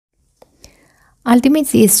Ultimate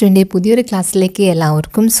CS2 പുതിയൊരു ക്ലാസ്സിലേക്ക്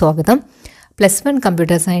എല്ലാവർക്കും സ്വാഗതം. +1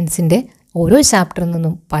 കമ്പ്യൂട്ടർ സയൻസിൻ്റെ ഓരോ ചാപ്റ്ററിൽ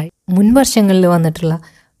നിന്നും മുൻ വർഷങ്ങളിൽ വന്നിട്ടുള്ള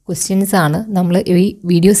ക്വസ്റ്റ്യൻസ് ആണ് നമ്മൾ ഈ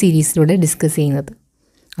വീഡിയോ സീരീസിലൂടെ ഡിസ്കസ് ചെയ്യുന്നത്.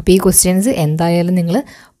 അപ്പോൾ ഈ ക്വസ്റ്റ്യൻസ് എന്തായാലും നിങ്ങൾ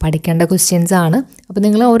പഠിക്കേണ്ട ക്വസ്റ്റ്യൻസ് ആണ്. അപ്പോൾ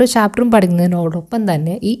നിങ്ങൾ ഓരോ ചാപ്റ്ററും പഠിക്കുന്നതിനോടൊപ്പം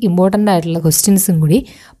തന്നെ ഈ ഇമ്പോർട്ടൻ്റ് ആയിട്ടുള്ള ക്വസ്റ്റ്യൻസും കൂടി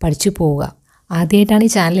പഠിച്ചു പോവുക. ആദ്യമായിട്ടാണ്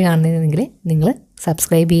ഈ ചാനൽ കാണുന്നതെങ്കിൽ നിങ്ങൾ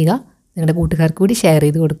സബ്സ്ക്രൈബ് ചെയ്യുക, നിങ്ങളുടെ കൂട്ടുകാർക്ക് കൂടി ഷെയർ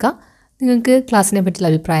ചെയ്ത് കൊടുക്കുക. നിങ്ങൾക്ക് ക്ലാസ്സിനെ പറ്റിയുള്ള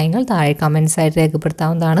അഭിപ്രായങ്ങൾ താഴെ കമൻസ് ആയിട്ട്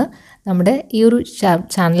രേഖപ്പെടുത്താവുന്നതാണ്. നമ്മുടെ ഈ ഒരു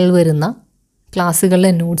ചാനലിൽ വരുന്ന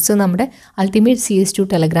ക്ലാസ്സുകളിലെ നോട്ട്സ് നമ്മുടെ അൾട്ടിമേറ്റ് CS2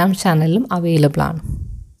 ടെലഗ്രാം ചാനലിലും അവൈലബിൾ ആണ്.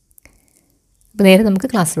 അപ്പോൾ നേരെ നമുക്ക്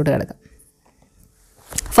ക്ലാസ്സിലോട്ട് കിടക്കാം.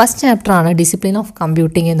 ഫസ്റ്റ് ചാപ്റ്ററാണ് ഡിസിപ്ലിൻ ഓഫ്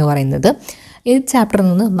കമ്പ്യൂട്ടിംഗ് എന്ന് പറയുന്നത്. ഈ ചാപ്റ്ററിൽ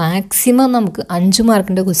നിന്ന് മാക്സിമം നമുക്ക് 5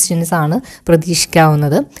 മാർക്കിൻ്റെ ക്വസ്റ്റ്യൻസ് ആണ്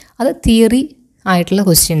പ്രതീക്ഷിക്കാവുന്നത്. അത് തിയറി ആയിട്ടുള്ള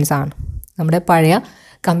ക്വസ്റ്റ്യൻസ് ആണ്. നമ്മുടെ പഴയ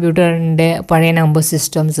കമ്പ്യൂട്ടറിൻ്റെ പഴയ നമ്പർ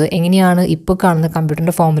സിസ്റ്റംസ് എങ്ങനെയാണ് ഇപ്പോൾ കാണുന്ന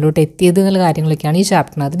കമ്പ്യൂട്ടറിൻ്റെ ഫോമിലോട്ട് എത്തിയത് എന്നുള്ള കാര്യങ്ങളൊക്കെയാണ് ഈ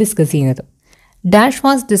ചാപ്റ്ററിനകത്ത് ഡിസ്കസ് ചെയ്യുന്നത്. Dash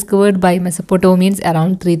was discovered by മെസപ്പൊട്ടോമിയൻസ്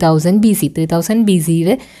around 3000 BC. 3000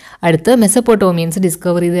 BCയുടെ അടുത്ത് മെസപ്പൊട്ടോമിയൻസ്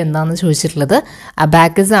ഡിസ്കവർ ചെയ്ത് എന്താണെന്ന് ചോദിച്ചിട്ടുള്ളത്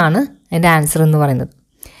അബാക്കസ് ആണ് എൻ്റെ ആൻസർ എന്ന് പറയുന്നത്.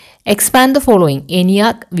 Expand the following.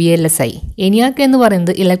 ENIAC VLSI. ENIAC എന്ന്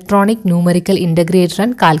പറയുന്നത് electronic numerical integrator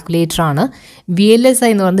and calculator ആണ്.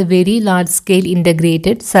 VLSI എന്ന് പറയുന്നത് very large scale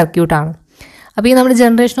integrated circuit ആണ്. അപ്പോൾ ഈ നമ്മുടെ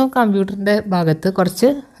ജനറേഷൻ ഓഫ് കമ്പ്യൂട്ടറിൻ്റെ ഭാഗത്ത് കുറച്ച്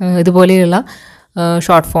ഇതുപോലെയുള്ള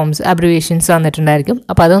ഷോർട്ട് ഫോംസ് അബ്രിവേഷൻസ് വന്നിട്ടുണ്ടായിരിക്കും.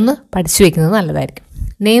 അപ്പോൾ അതൊന്ന് പഠിച്ചു വയ്ക്കുന്നത് നല്ലതായിരിക്കും.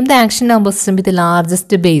 Name the action number system with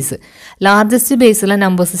largest base. Largest ബേസുള്ള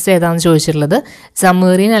number system ഏതാണെന്ന് ചോദിച്ചിട്ടുള്ളത്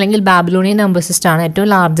സമ്മേറിയൻ അല്ലെങ്കിൽ ബാബിലോണിയൻ നമ്പർ സിസ്റ്റം ആണ് ഏറ്റവും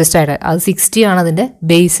ലാർജസ്റ്റ് ആയിട്ട്. അത് 60 ആണ് അതിൻ്റെ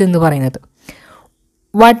ബേസ് എന്ന് പറയുന്നത്.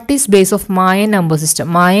 What is base of Mayan number system?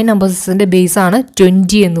 Mayan number സിസ്റ്റത്തിൻ്റെ ബേസ് ആണ്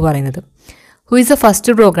 20 എന്ന് പറയുന്നത്. Who is A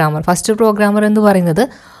first programmer? First programmer എന്ന് പറയുന്നത്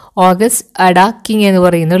ഓഗസ്റ്റ് അഡ കിങ് എന്ന്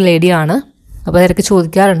പറയുന്ന ഒരു ലേഡിയാണ്. അപ്പോൾ അതൊക്കെ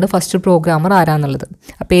ചോദിക്കാറുണ്ട് ഫസ്റ്റ് പ്രോഗ്രാമർ ആരാന്നുള്ളത്.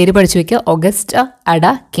 ആ പേര് പഠിച്ചു വയ്ക്കുക, August ada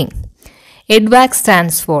king. EDVAC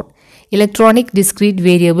stands for electronic discrete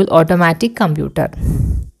variable automatic computer.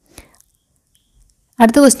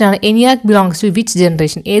 അടുത്ത ക്വസ്റ്റ്യൻ ആണ് ENIAC belongs to which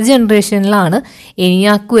generation? ഏത് ജനറേഷനിലാണ്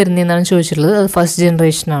ENIAC വരുന്നതെന്നാണ് ചോദിച്ചിട്ടുള്ളത്. അത് ഫസ്റ്റ്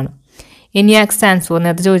ജനറേഷനാണ്. ENIAC സ്റ്റാൻഡ്സ് ഫോർ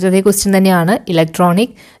നേരത്തെ ചോദിച്ചത് അതേ ക്വസ്റ്റ്യൻ തന്നെയാണ്,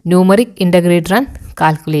 electronic numeric integrator and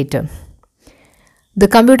calculator. The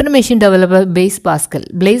computer machine developer blaze Pascal.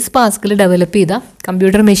 Blaze Pascal develop ചെയ്ത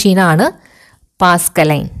കമ്പ്യൂട്ടർ മെഷീനാണ്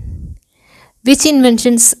പാസ്കലൈൻ. Which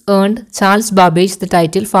inventions earned Charles Babbage the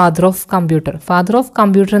title father of computer? Father of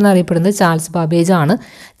computer എന്നറിയപ്പെടുന്നത് Charles Babbage ആണ്.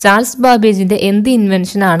 Charles ബാബേജിൻ്റെ എന്ത്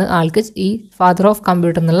ഇൻവെൻഷനാണ് ആൾക്ക് ഈ father of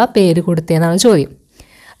computer എന്നുള്ള പേര് കൊടുത്തതെന്നാണ് ചോദ്യം.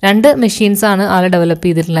 2 മെഷീൻസാണ് ആൾ ഡെവലപ്പ്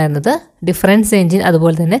ചെയ്തിട്ടുണ്ടായിരുന്നത്, ഡിഫറൻസ് എൻജിൻ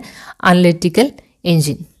അതുപോലെ തന്നെ അനലിറ്റിക്കൽ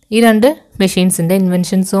എൻജിൻ. ഈ 2 മെഷീൻസിൻ്റെ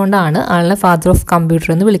ഇൻവെൻഷൻസ് കൊണ്ടാണ് ആളെ ഫാദർ ഓഫ് കമ്പ്യൂട്ടർ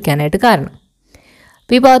എന്ന് വിളിക്കാനായിട്ട് കാരണം.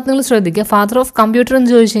 അപ്പോൾ ഈ ഭാഗത്ത് നിങ്ങൾ ശ്രദ്ധിക്കുക, ഫാദർ ഓഫ് കമ്പ്യൂട്ടർ എന്ന്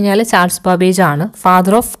ചോദിച്ചു കഴിഞ്ഞാൽ ചാൾസ് ബാബേജ് ആണ്.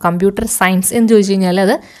 ഫാദർ ഓഫ് കമ്പ്യൂട്ടർ സയൻസ് എന്ന് ചോദിച്ചു കഴിഞ്ഞാൽ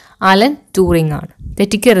അത് അലൻ ട്യൂറിംഗ് ആണ്.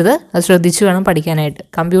 തെറ്റിക്കരുത്, അത് ശ്രദ്ധിച്ചു വേണം പഠിക്കാനായിട്ട്.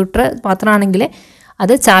 കമ്പ്യൂട്ടർ മാത്രമാണെങ്കിൽ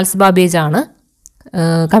അത് ചാൾസ് ബാബേജ് ആണ്.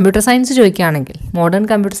 കമ്പ്യൂട്ടർ സയൻസ് ചോദിക്കുകയാണെങ്കിൽ, മോഡേൺ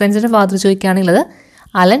കമ്പ്യൂട്ടർ സയൻസിൻ്റെ ഫാദർ ചോദിക്കുകയാണെങ്കിൽ അത്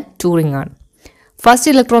അലൻ ട്യൂറിംഗ് ആണ്. First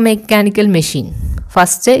electromechanical machine.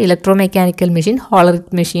 First electromechanical machine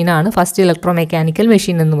ഹോളറിക് മെഷീനാണ് ഫസ്റ്റ് ഇലക്ട്രോമെക്കാനിക്കൽ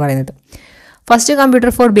മെഷീൻ എന്ന് പറയുന്നത്. First computer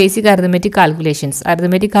four basic arithmetic calculations.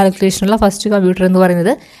 Arithmetic കാൽക്കുലേഷനുള്ള first computer എന്ന്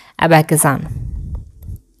പറയുന്നത് അബാക്കസ് ആണ്.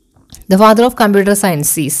 The father of computer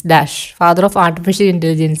science is dash. Father of artificial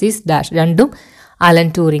intelligence is dash. രണ്ടും Allen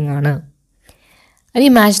Turing ആണ്. ഇനി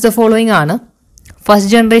match the following ആണ്.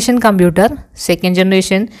 First generation computer, second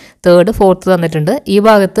generation, third, fourth തന്നിട്ടുണ്ട്. ഈ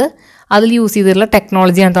ഭാഗത്ത് അതിൽ യൂസ് ചെയ്തിട്ടുള്ള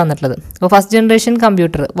ടെക്നോളജിയാണ് തന്നിട്ടുള്ളത്. അപ്പോൾ first generation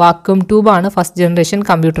computer vacuum ട്യൂബാണ് first generation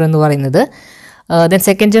computer എന്ന് പറയുന്നത്. ദെൻ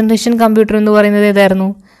സെക്കൻഡ് ജനറേഷൻ കമ്പ്യൂട്ടർ എന്ന് പറയുന്നത് ഏതായിരുന്നു?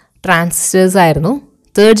 ട്രാൻസിസ്റ്റേഴ്സ് ആയിരുന്നു.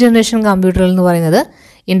 തേർഡ് ജനറേഷൻ കമ്പ്യൂട്ടർ എന്ന് പറയുന്നത്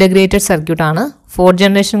ഇൻ്റഗ്രേറ്റഡ് സർക്യൂട്ടാണ്. ഫോർത്ത്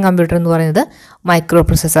ജനറേഷൻ കമ്പ്യൂട്ടർ എന്ന് പറയുന്നത് മൈക്രോ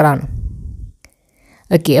പ്രൊസസ്സറാണ്.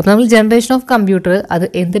 ഓക്കെ, അപ്പോൾ നമ്മൾ ജനറേഷൻ ഓഫ് കമ്പ്യൂട്ടർ അത്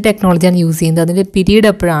എന്ത് ടെക്നോളജിയാണ് യൂസ് ചെയ്യുന്നത്, അതിൻ്റെ പീരീഡ്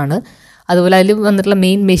എപ്പോഴാണ്, അതുപോലെ അതിൽ വന്നിട്ടുള്ള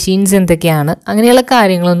മെയിൻ മെഷീൻസ് എന്തൊക്കെയാണ്, അങ്ങനെയുള്ള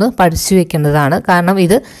കാര്യങ്ങളൊന്ന് പഠിച്ചു വെക്കേണ്ടതാണ്. കാരണം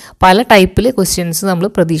ഇത് പല ടൈപ്പിൽ ക്വസ്റ്റ്യൻസ് നമ്മൾ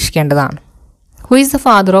പ്രതീക്ഷിക്കേണ്ടതാണ്. Who is the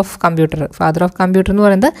father of computer? Father of computer എന്ന്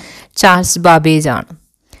പറയുന്നത് ചാൾസ് ബാബേജ് ആണ്.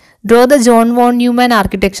 Draw the John von Newman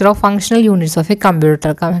architecture of functional units of A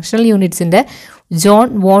computer. Functional യൂണിറ്റ്സിൻ്റെ John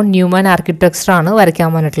von Newman ആർക്കിടെക്ചറാണ് വരയ്ക്കാൻ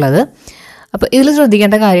പറഞ്ഞിട്ടുള്ളത്. അപ്പോൾ ഇതിൽ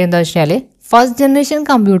ശ്രദ്ധിക്കേണ്ട കാര്യം എന്താ വെച്ചാൽ ഫസ്റ്റ് ജനറേഷൻ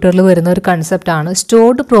കമ്പ്യൂട്ടറിൽ വരുന്ന ഒരു കൺസെപ്റ്റാണ്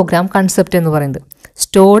സ്റ്റോർഡ് പ്രോഗ്രാം കൺസെപ്റ്റ് എന്ന് പറയുന്നത്.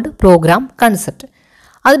 സ്റ്റോർഡ് പ്രോഗ്രാം കൺസെപ്റ്റ്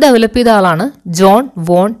അത് ഡെവലപ്പ് ചെയ്ത ആളാണ് ജോൺ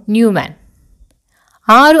വോൺ ന്യൂമാൻ.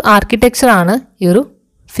 ആ ഒരു ആർക്കിടെക്ചറാണ് ഈ ഒരു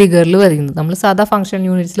ഫിഗറിൽ വരുന്നത്. നമ്മൾ സാധാ ഫങ്ഷൻ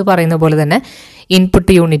യൂണിറ്റ്സിൽ പറയുന്ന പോലെ തന്നെ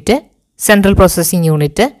input unit, central processing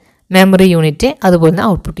unit, memory unit, അതുപോലെ തന്നെ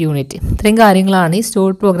ഔട്ട്പുട്ട് യൂണിറ്റ്, ഇത്രയും കാര്യങ്ങളാണ് ഈ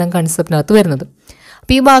സ്റ്റോർഡ് പ്രോഗ്രാം കൺസെപ്റ്റിനകത്ത് വരുന്നത്.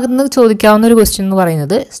 അപ്പോൾ ഈ ഭാഗത്ത് നിന്ന് ചോദിക്കാവുന്ന ഒരു ക്വസ്റ്റ്യൻ എന്ന്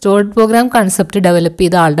പറയുന്നത് സ്റ്റോർഡ് പ്രോഗ്രാം കൺസെപ്റ്റ് ഡെവലപ്പ്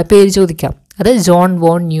ചെയ്ത ആളുടെ പേര് ചോദിക്കാം. അത് ജോൺ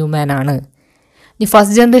വോൺ ന്യൂമാൻ ആണ്. ഈ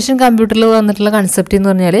ഫസ്റ്റ് ജനറേഷൻ കമ്പ്യൂട്ടറിൽ വന്നിട്ടുള്ള കൺസെപ്റ്റ് എന്ന്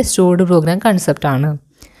പറഞ്ഞാൽ സ്റ്റോർഡ് പ്രോഗ്രാം കൺസെപ്റ്റ് ആണ്.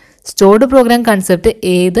 സ്റ്റോർഡ് പ്രോഗ്രാം കൺസെപ്റ്റ്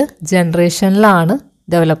ഏത് ജനറേഷനിലാണ്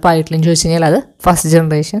ഡെവലപ്പ് ആയിട്ടുള്ളതെന്ന് ചോദിച്ചു കഴിഞ്ഞാൽ അത് ഫസ്റ്റ്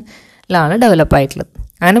ജനറേഷനിലാണ് ഡെവലപ്പ് ആയിട്ടുള്ളത്.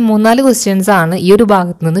 അങ്ങനെ 3-4 ക്വസ്റ്റ്യൻസ് ആണ് ഈ ഒരു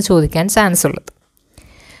ഭാഗത്ത് നിന്ന് ചോദിക്കാൻ ചാൻസ് ഉള്ളത്.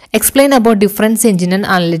 Explain about difference engine and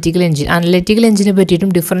analytical engine. Analytical എഞ്ചിനെ പറ്റിയിട്ടും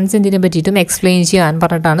ഡിഫറൻസ് എഞ്ചിനെ പറ്റിയിട്ടും എക്സ്പ്ലെയിൻ ചെയ്യാൻ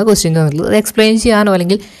പറഞ്ഞിട്ടാണ് ക്വസ്റ്റ്യൻ തന്നിട്ടുള്ളത്. അത് എക്സ്പ്ലെയിൻ ചെയ്യാനോ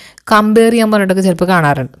അല്ലെങ്കിൽ കമ്പയർ ചെയ്യാൻ പറഞ്ഞിട്ടൊക്കെ ചിലപ്പോൾ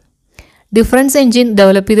കാണാറുണ്ട്. ഡിഫറൻസ് എഞ്ചിൻ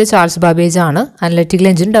ഡെവലപ്പ് ചെയ്ത ചാൾസ് ബാബേജ് ആണ്. അനലിറ്റിക്കൽ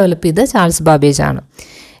എഞ്ചിൻ ഡെവലപ്പ് ചെയ്ത ചാൾസ് ബാബേജ് ആണ്.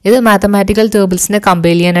 ഇത് മാത്തമാറ്റിക്കൽ ടേബിൾസിനെ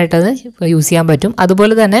കമ്പയർ ചെയ്യാനായിട്ട് അത് യൂസ് ചെയ്യാൻ പറ്റും.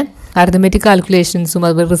 അതുപോലെ തന്നെ അരിത്മെറ്റിക് കാൽക്കുലേഷൻസും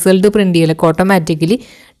അതുപോലെ റിസൾട്ട് പ്രിൻറ്റ് ചെയ്യലൊക്കെ ഓട്ടോമാറ്റിക്കലി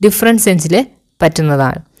ഡിഫറൻസ് എഞ്ചിൽ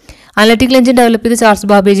പറ്റുന്നതാണ്. അനലിറ്റിക്കൽ എഞ്ചിൻ ഡെവലപ്പ് ചെയ്ത ചാൾസ്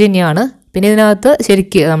ബാബേജ് തന്നെയാണ്. പിന്നെ ഇതിനകത്ത്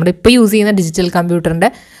ശരിക്കും നമ്മുടെ ഇപ്പോൾ യൂസ് ചെയ്യുന്ന ഡിജിറ്റൽ കമ്പ്യൂട്ടറിൻ്റെ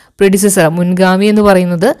പ്രെഡിസസർ മുൻഗാമി എന്ന്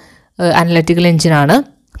പറയുന്നത് അനലിറ്റിക്കൽ എഞ്ചിനാണ്.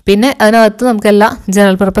 പിന്നെ അതിനകത്ത് നമുക്ക് എല്ലാ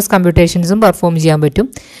ജനറൽ പർപ്പസ് കമ്പ്യൂട്ടേഷൻസും പെർഫോം ചെയ്യാൻ പറ്റും.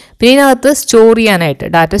 പിന്നെ ഇതിനകത്ത് സ്റ്റോർ ചെയ്യാനായിട്ട്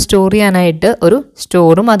ഡാറ്റ സ്റ്റോർ ചെയ്യാനായിട്ട് ഒരു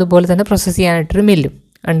സ്റ്റോറും അതുപോലെ തന്നെ പ്രോസസ്സ് ചെയ്യാനായിട്ടൊരു മില്ലും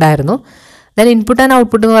ഉണ്ടായിരുന്നു. ദെൻ ഇൻപുട്ട് ആൻഡ്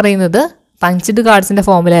ഔട്ട്പുട്ട് എന്ന് പറയുന്നത് punched കാർഡ്സിൻ്റെ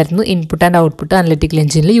ഫോമിലായിരുന്നു input and output analytical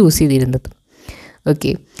എഞ്ചിനിൽ യൂസ് ചെയ്തിരുന്നത്.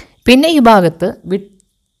 ഓക്കെ, പിന്നെ ഈ ഭാഗത്ത്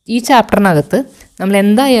ഈ ചാപ്റ്ററിനകത്ത് നമ്മൾ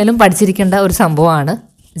എന്തായാലും പഠിച്ചിരിക്കേണ്ട ഒരു സംഭവമാണ്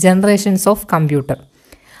ജനറേഷൻസ് ഓഫ് കമ്പ്യൂട്ടർ.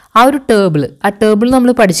 ആ ടേബിൾ നമ്മൾ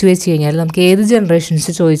പഠിച്ചു വെച്ച് കഴിഞ്ഞാൽ നമുക്ക് ഏത്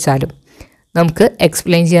ജനറേഷൻസ് ചോദിച്ചാലും നമുക്ക്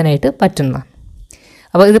എക്സ്പ്ലെയിൻ ചെയ്യാനായിട്ട് പറ്റുന്നതാണ്.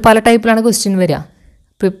 അപ്പോൾ ഇത് പല ടൈപ്പിലാണ് ക്വസ്റ്റ്യൻ വരിക.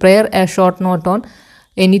 Prepare A short note on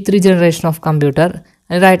any 3 generation of computer,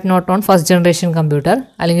 right not on first generation computer,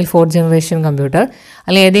 അല്ലെങ്കിൽ 4th ജനറേഷൻ കമ്പ്യൂട്ടർ,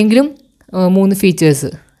 അല്ലെങ്കിൽ ഏതെങ്കിലും 3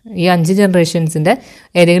 ഫീച്ചേഴ്സ്, ഈ 5 ജനറേഷൻസിൻ്റെ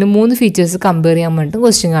ഏതെങ്കിലും 3 ഫീച്ചേഴ്സ് കമ്പയർ ചെയ്യാൻ വേണ്ടിയിട്ട്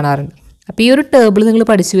ക്വസ്റ്റ്യൻ കാണാറുണ്ട്. അപ്പോൾ ഈ ഒരു ടേബിൾ നിങ്ങൾ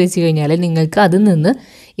പഠിച്ചു വെച്ച് കഴിഞ്ഞാൽ നിങ്ങൾക്ക് അതിൽ നിന്ന്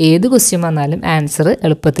ഏത് ക്വസ്റ്റ്യൻ വന്നാലും ആൻസർ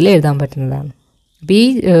എളുപ്പത്തിൽ എഴുതാൻ പറ്റുന്നതാണ്. അപ്പോൾ ഈ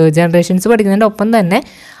ജനറേഷൻസ് പഠിക്കുന്നതിൻ്റെ ഒപ്പം തന്നെ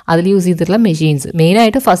അതിൽ യൂസ് ചെയ്തിട്ടുള്ള മെഷീൻസ്,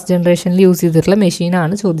 മെയിനായിട്ട് ഫസ്റ്റ് ജനറേഷനിൽ യൂസ് ചെയ്തിട്ടുള്ള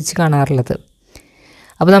മെഷീനാണ് ചോദിച്ച് കാണാറുള്ളത്.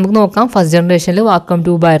 അപ്പോൾ നമുക്ക് നോക്കാം. ഫസ്റ്റ് ജനറേഷനിൽ വാക്വം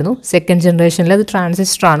ട്യൂബായിരുന്നു. സെക്കൻഡ് ജനറേഷനിൽ അത്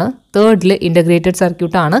ട്രാൻസിസ്റ്ററാണ്. തേർഡിൽ ഇൻ്റഗ്രേറ്റഡ്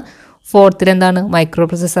സർക്യൂട്ടാണ്. 4th എന്താണ്, മൈക്രോ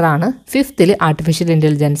പ്രൊസസ്സറാണ്. 5th ആർട്ടിഫിഷ്യൽ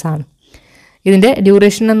ഇൻ്റലിജൻസ് ആണ്. ഇതിൻ്റെ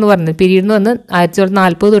ഡ്യൂറേഷൻ എന്ന് പറഞ്ഞത് പീരീഡ് എന്ന് പറഞ്ഞാൽ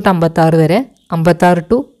 1940 തൊട്ട് 56 വരെ, 56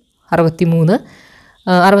 ടു 63,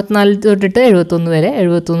 64 തൊട്ടിട്ട് 71 വരെ,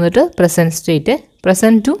 71 തൊട്ട് present state,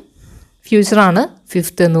 present to ഫ്യൂച്ചറാണ്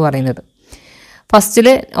 5th എന്ന് പറയുന്നത്. ഫസ്റ്റിൽ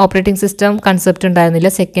ഓപ്പറേറ്റിംഗ് സിസ്റ്റം കൺസെപ്റ്റ് ഉണ്ടായിരുന്നില്ല,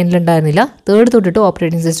 സെക്കൻഡിൽ ഉണ്ടായിരുന്നില്ല, 3rd തൊട്ടിട്ട്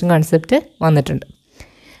ഓപ്പറേറ്റിംഗ് സിസ്റ്റം കൺസെപ്റ്റ് വന്നിട്ടുണ്ട്.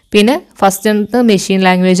 പിന്നെ ഫസ്റ്റ് മെഷീൻ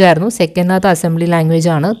ലാംഗ്വേജ് ആയിരുന്നു, സെക്കൻഡിനകത്ത് അസംബ്ലി ലാംഗ്വേജ്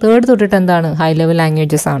ആണ്, 3rd തൊട്ടിട്ട് എന്താണ് ഹൈ ലെവൽ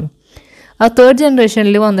ലാംഗ്വേജസ് ആണ്. ആ 3rd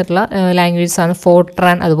ജനറേഷനിൽ വന്നിട്ടുള്ള ലാംഗ്വേജസ് ആണ്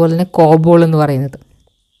ഫോർട്രാൻ അതുപോലെ തന്നെ കോബോൾ എന്ന് പറയുന്നത്.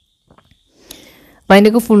 അപ്പോൾ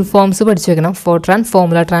അതിൻ്റെയൊക്കെ ഫുൾ ഫോംസ് പഠിച്ചു വെക്കണം. Fortran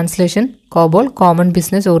formula translation, COBOL common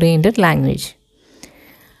business oriented language.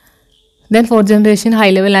 Then 4th generation high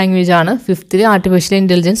level language ആണ്. 5th ആർട്ടിഫിഷ്യൽ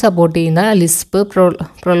ഇൻ്റലിജൻസ് സപ്പോർട്ട് ചെയ്യുന്ന ലിസ്പ്,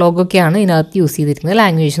 പ്രൊലോഗൊക്കെയാണ് ഇതിനകത്ത് യൂസ് ചെയ്തിരിക്കുന്ന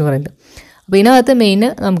ലാംഗ്വേജ് എന്ന് പറയുന്നത്. അപ്പോൾ ഇതിനകത്ത് മെയിൻ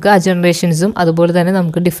നമുക്ക് ആ ജനറേഷൻസും അതുപോലെ തന്നെ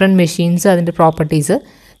നമുക്ക് ഡിഫറെൻറ്റ് മെഷീൻസ് അതിൻ്റെ പ്രോപ്പർട്ടീസ്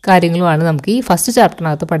കാര്യങ്ങളുമാണ് നമുക്ക് ഈ ഫസ്റ്റ്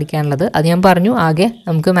ചാപ്റ്ററിനകത്ത് പഠിക്കാനുള്ളത്. അത് ഞാൻ പറഞ്ഞു, ആകെ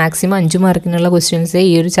നമുക്ക് മാക്സിമം 5 മാർക്കിനുള്ള ക്വസ്റ്റ്യൻസേ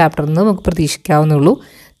ഈ ഒരു ചാപ്റ്ററിൽ നിന്ന് നമുക്ക് പ്രതീക്ഷിക്കാവുന്നുള്ളൂ.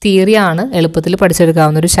 തിയറിയാണ് എളുപ്പത്തിൽ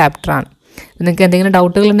പഠിച്ചെടുക്കാവുന്ന ഒരു ചാപ്റ്ററാണ്. നിങ്ങൾക്ക് എന്തെങ്കിലും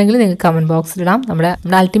ഡൗട്ടുകൾ ഉണ്ടെങ്കിൽ നിങ്ങൾക്ക് കമൻറ്റ് ബോക്സിൽ ഇടാം. നമ്മുടെ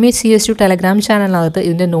അൾട്ടിമേറ്റ് CS2 ടെലഗ്രാം ചാനലിനകത്ത്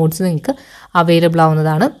ഇതിൻ്റെ നോട്ട്സ് നിങ്ങൾക്ക് അവൈലബിൾ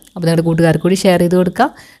ആവുന്നതാണ്. അപ്പോൾ നിങ്ങളുടെ കൂട്ടുകാർക്ക് കൂടി ഷെയർ ചെയ്ത് കൊടുക്കുക.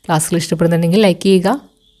 ക്ലാസ്സുകൾ ഇഷ്ടപ്പെടുന്നുണ്ടെങ്കിൽ ലൈക്ക് ചെയ്യുക.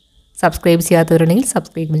 സബ്സ്ക്രൈബ് ചെയ്യാത്തവരുണ്ടെങ്കിൽ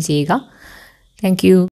സബ്സ്ക്രൈബ് ചെയ്യുക. Thank you.